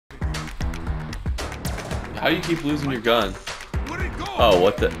How do you keep losing your gun? Oh,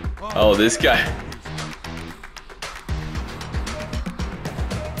 what the? Oh, this guy.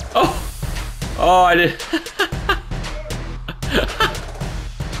 Oh! Oh, I did.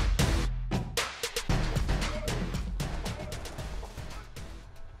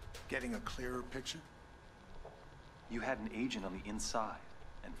 Getting a clearer picture? You had an agent on the inside,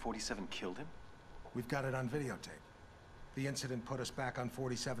 and 47 killed him? We've got it on videotape. The incident put us back on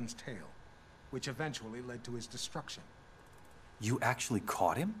 47's tail, which eventually led to his destruction. You actually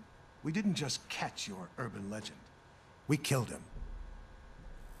caught him? We didn't just catch your urban legend. We killed him.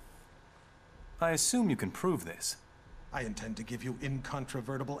 I assume you can prove this. I intend to give you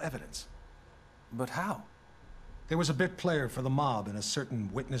incontrovertible evidence. But how? There was a bit player for the mob in a certain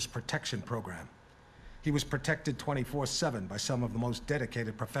witness protection program. He was protected 24/7 by some of the most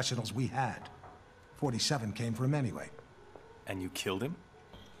dedicated professionals we had. 47 came for him anyway. And you killed him?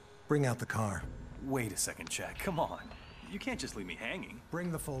 Bring out the car. Wait a second, Jack. Come on. You can't just leave me hanging.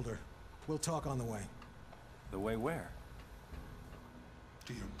 Bring the folder. We'll talk on the way. The way where?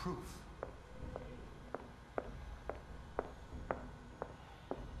 To your proof.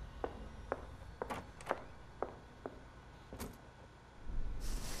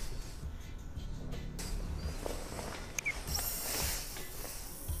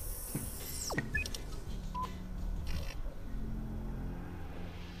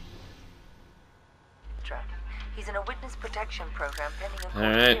 He's in a witness protection program pending a court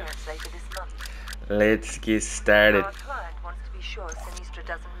Alright. clearance later this month. Let's get started. Our client wants to be sure Sinistra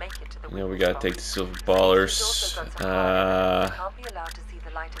doesn't make it to the Yeah, we witness gotta box. take the silver He's ballers. also got some hard evidence that can't be allowed to see the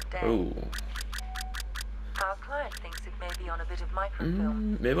light of day. Oh. Our client thinks it may be on a bit of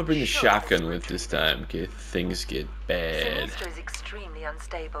microfilm. Maybe I'll bring the Sure, shotgun it's with this time. Okay, things get bad. Sinistra is extremely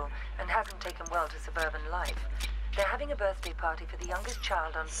unstable and hasn't taken well to suburban life. They're having a birthday party for the youngest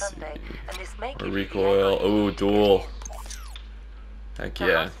child on Sunday, and this may Or give recoil. Oh, duel. Heck The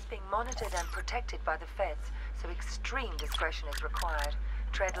yeah. house is being monitored and protected by the feds, so extreme discretion is required.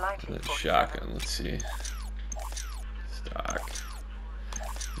 Tread lightly. That 47. shotgun, let's see. Stock.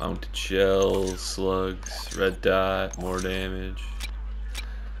 Mounted shells, slugs, red dot, more damage.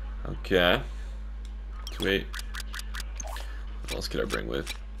 Okay. Sweet. What else could I bring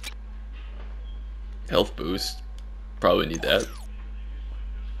with? Health boost. Probably need that.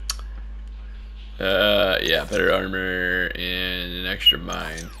 Yeah, better armor and an extra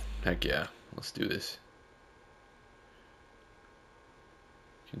mine. Heck yeah, let's do this.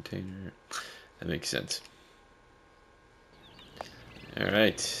 Container. That makes sense.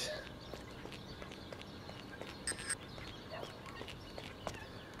 Alright.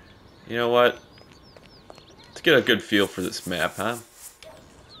 You know what? Let's get a good feel for this map, huh?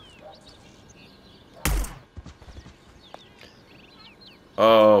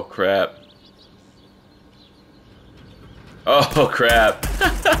 Oh, crap. Oh, crap.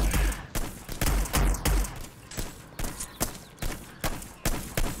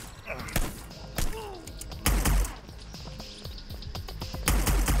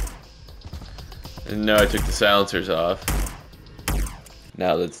 And no, I took the silencers off.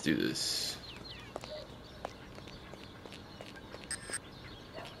 Now let's do this.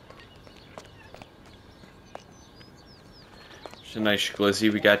 It's a nice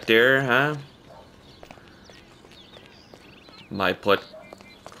glizzy we got there, huh? My blood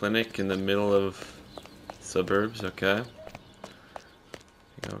clinic in the middle of suburbs, okay.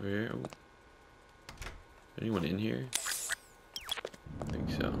 Over here. Ooh. Anyone in here? I think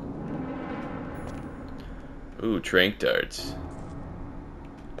so. Ooh, trank darts.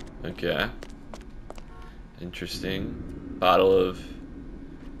 Okay. Interesting. Bottle of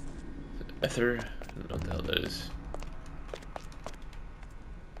ether? I don't know what the hell that is.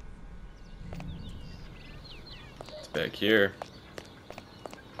 It's back here.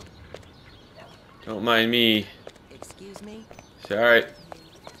 Don't mind me. Excuse me? It's alright.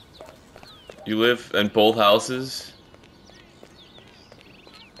 You live in both houses?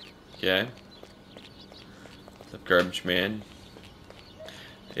 Okay. What's up, garbage man?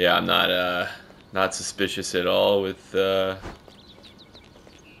 Yeah, I'm not suspicious at all with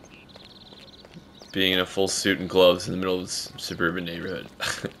being in a full suit and gloves in the middle of this suburban neighborhood.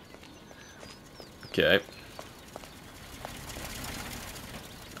 Okay.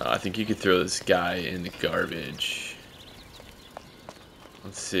 I think you could throw this guy in the garbage.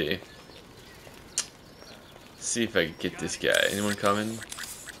 Let's see. Let's see if I can get this guy. Anyone coming?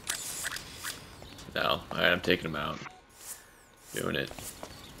 No. Alright, I'm taking him out. Doing it.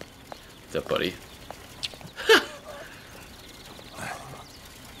 What's up, buddy?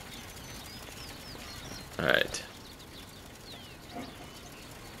 Alright.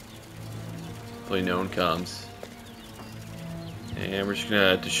 Hopefully no one comes. And we're just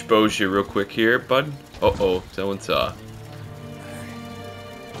gonna dispose you real quick here, bud. Uh-oh, someone saw.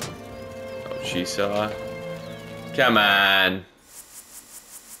 Oh, she saw. Come on.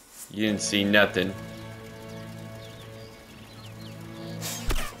 You didn't see nothing.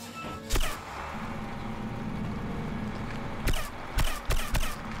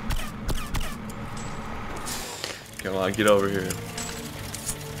 Come on, get over here.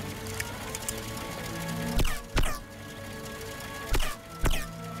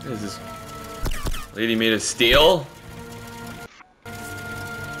 Is this lady made of steel?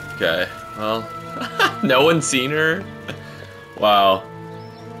 Okay, well, no one's seen her? Wow.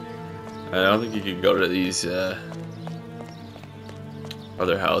 I don't think you could go to these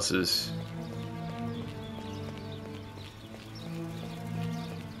other houses.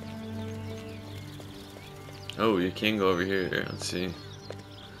 Oh, you can go over here. Let's see.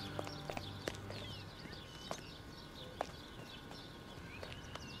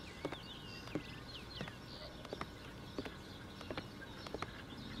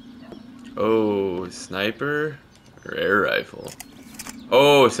 Oh, sniper or air rifle?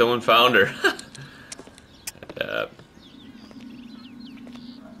 Oh, someone found her. Yeah.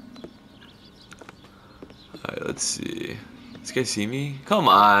 Alright, let's see. This guy see me? Come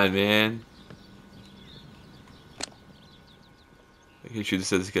on, man. I should have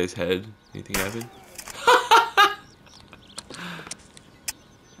said this guy's head. Anything happen?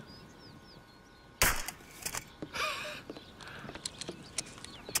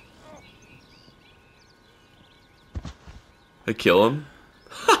 I kill him?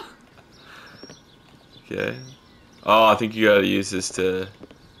 Okay. Oh, I think you gotta use this to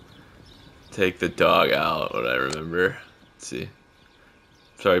take the dog out, what I remember. Let's see.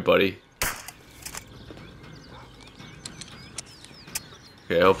 Sorry, buddy.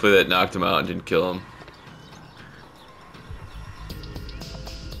 Okay, hopefully that knocked him out and didn't kill him.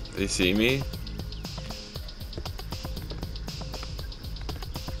 They see me?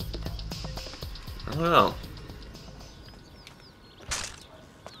 I don't know.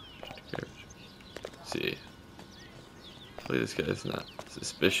 Let's see. Hopefully this guy's not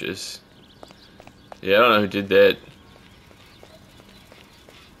suspicious. Yeah, I don't know who did that.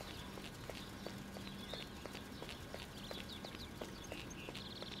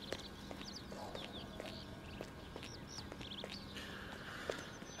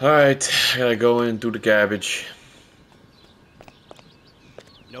 Alright, I gotta go in and do the garbage.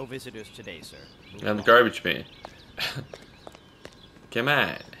 No visitors today, sir. I'm the garbage man. Come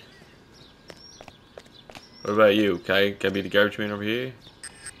on. What about you? Can I be the garbage man over here?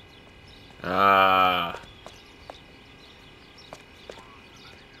 Ah.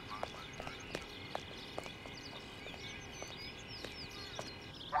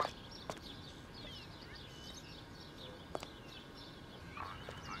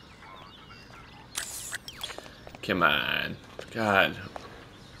 Come on. God.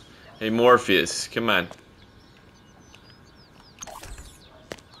 Hey, Morpheus, come on.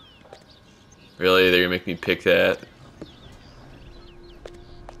 Really? They're gonna make me pick that?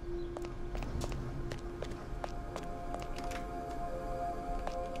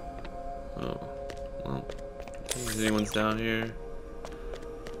 Oh. Well. If anyone's down here.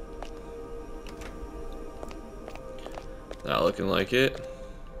 Not looking like it.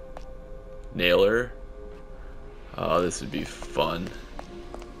 Nailer. Oh, this would be fun.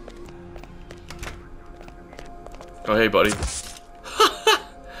 Oh, hey, buddy.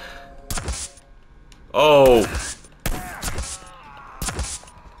 Oh!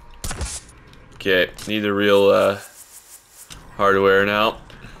 Okay, need the real hardware now.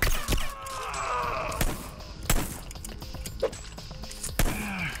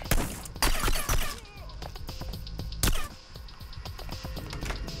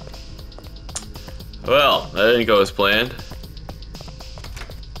 Well, that didn't go as planned.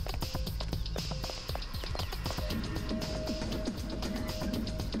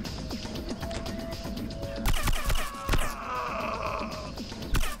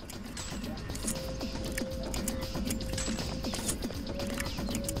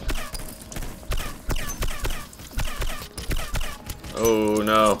 Oh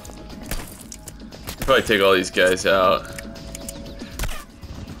no. I'll probably take all these guys out.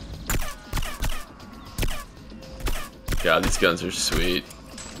 God, these guns are sweet.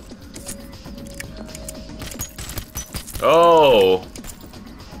 Oh!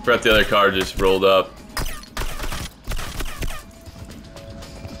 Forgot the other car just rolled up.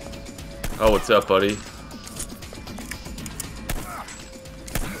 Oh, what's up, buddy?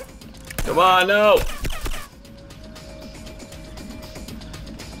 Come on, no!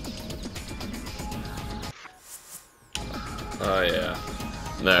 Oh yeah.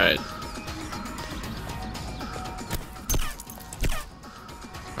 Alright.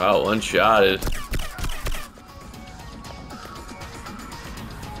 Wow, one-shotted.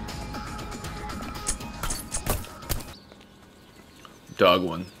 Dog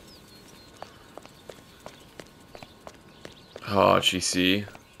one. Oh, GC.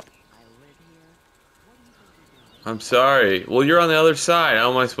 I'm sorry. Well, you're on the other side.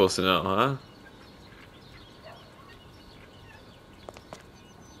 How am I supposed to know, huh?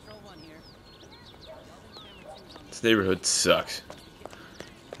 This neighborhood sucks.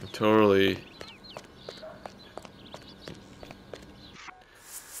 I'm totally...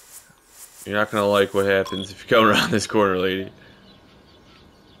 You're not gonna like what happens if you come around this corner, lady.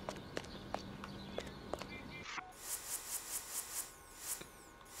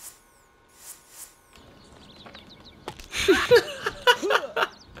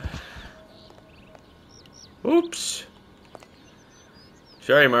 Oops.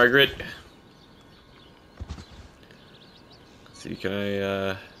 Sorry, Margaret. Let's see, can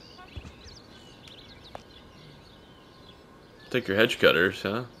I, take your hedge cutters,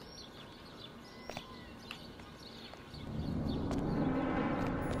 huh?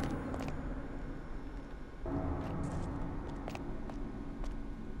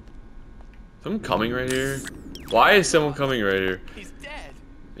 Someone coming right here? Why is someone coming right here? He's dead.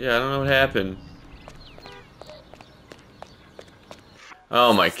 Yeah, I don't know what happened.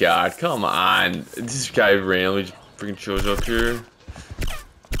 Oh my god, come on. This guy randomly just freaking shows up here.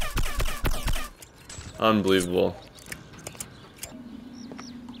 Unbelievable.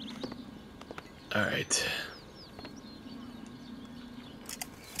 Alright.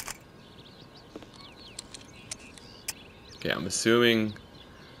 Okay, I'm assuming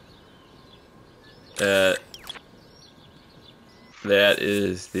that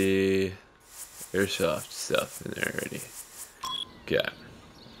is the airsoft stuff in there already. Okay.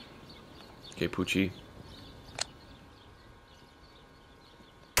 Okay, Poochie.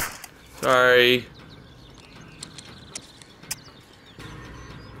 Sorry.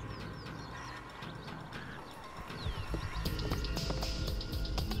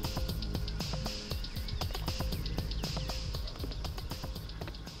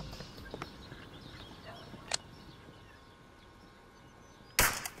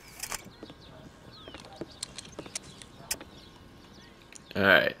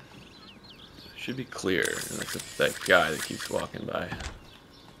 Alright. Should be clear. That's that guy that keeps walking by.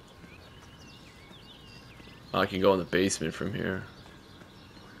 Oh, I can go in the basement from here.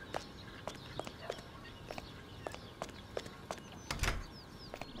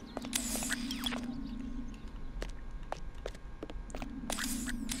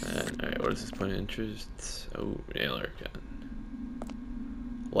 And, alright, what is this point of interest? Oh, nailer gun.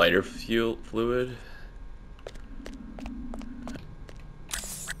 Lighter fuel fluid.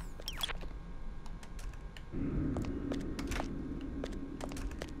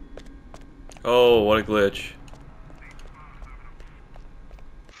 Oh, what a glitch.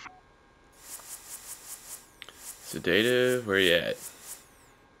 Sedative, where you at?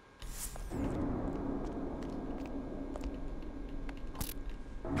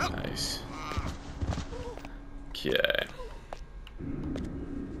 Nice. Okay.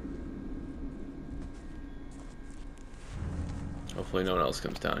 Hopefully no one else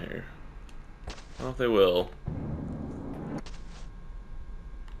comes down here. I don't know if they will.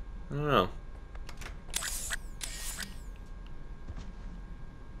 I don't know.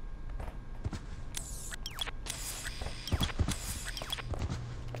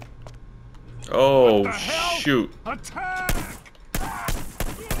 Oh, shoot. Attack!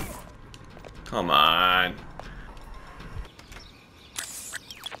 Come on.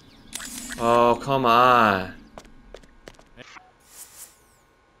 Oh, come on.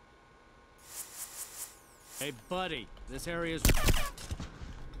 Hey, buddy, this area's...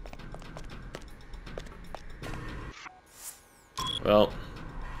 Well,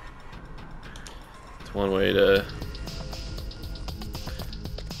 it's one way to...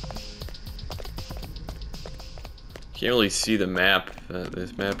 Can't really see the map.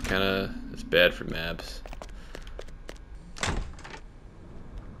 This map kind of is bad for maps.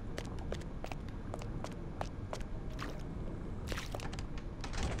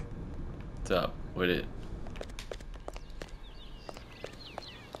 What's up? What it?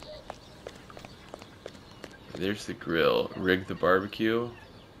 There's the grill. Rig the barbecue.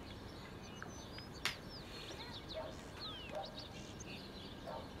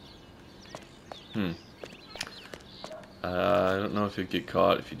 I don't know if you'd get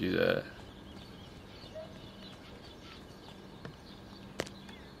caught if you do that.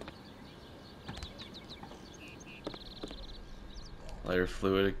 Lighter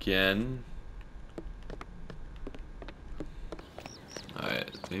fluid again. Alright,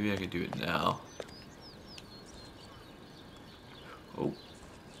 maybe I can do it now. Oh,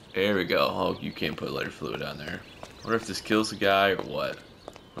 there we go. Oh, you can't put lighter fluid on there. I wonder if this kills the guy or what.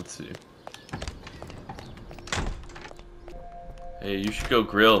 Let's see. Hey, you should go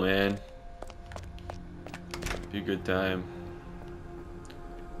grill, man. Be a good time.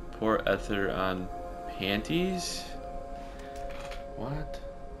 Pour ether on panties? What?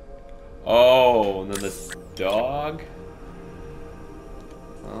 Oh, and then the dog?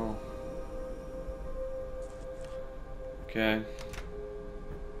 Oh. Okay.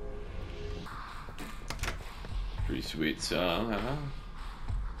 Pretty sweet song, huh?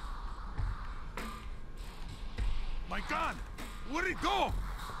 My gun! Where'd it go?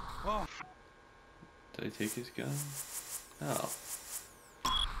 Oh. Did I take his gun? Oh.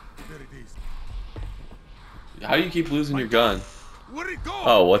 There it is. How do you keep losing your gun? Where'd it go?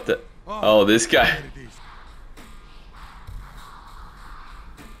 Oh, what the? Oh, this guy. There it is.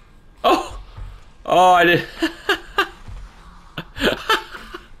 Oh! Oh, I didn't.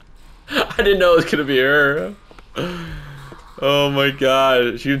 I didn't know it was gonna be her. Oh my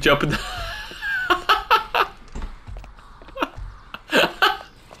god. She was jumping.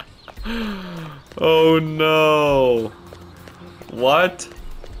 Oh no. What?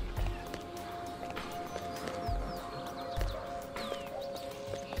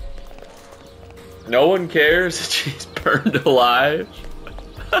 No one cares that she's burned alive?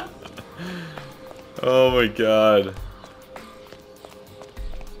 Oh my god.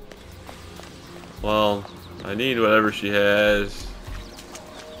 Well, I need whatever she has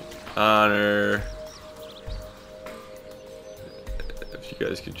on her. If you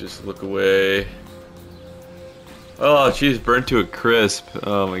guys could just look away. Oh, she's burnt to a crisp.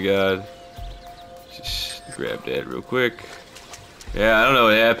 Oh my god. Just grab that real quick. Yeah, I don't know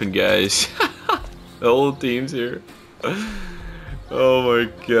what happened, guys. The whole team's here. Oh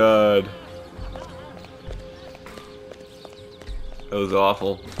my god. That was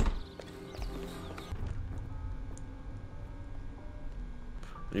awful.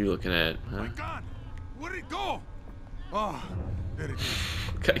 What are you looking at, huh? My gun! Where'd it go? Oh, there it is.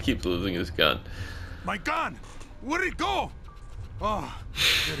 Guy keeps losing his gun. My gun! Where'd it go? Oh,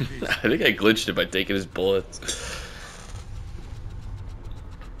 there it is. I think I glitched it by taking his bullets.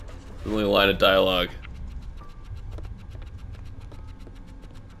 Only a line of dialogue.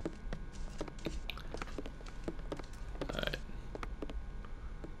 Alright.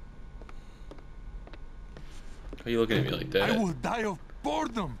 Why are you looking at me like that? I will die of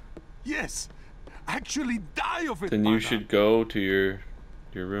boredom. Yes, actually die of it. Then you should go to your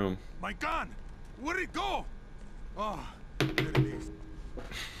room. My gun! Where'd it go? Oh, there it is.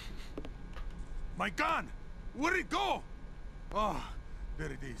 My gun! Where'd it go? Oh, there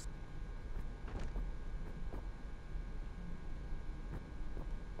it is.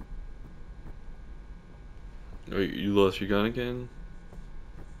 Oh, you lost your gun again?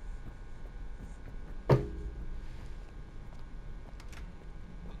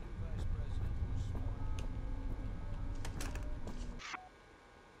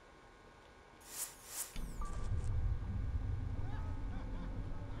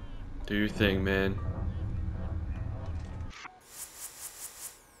 Do your thing, man.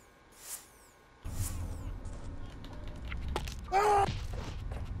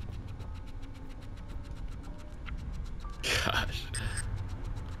 Gosh.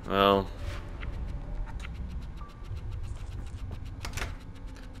 Well.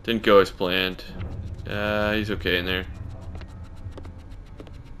 Didn't go as planned. He's okay in there.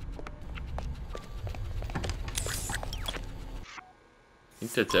 I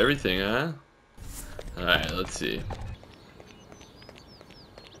think that's everything, huh? Alright, let's see.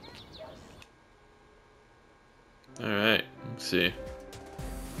 Alright, let's see.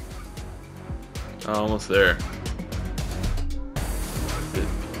 Oh, almost there.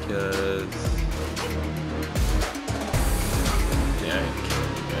 Because... yeah,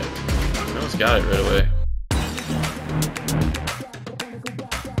 I almost got it right away.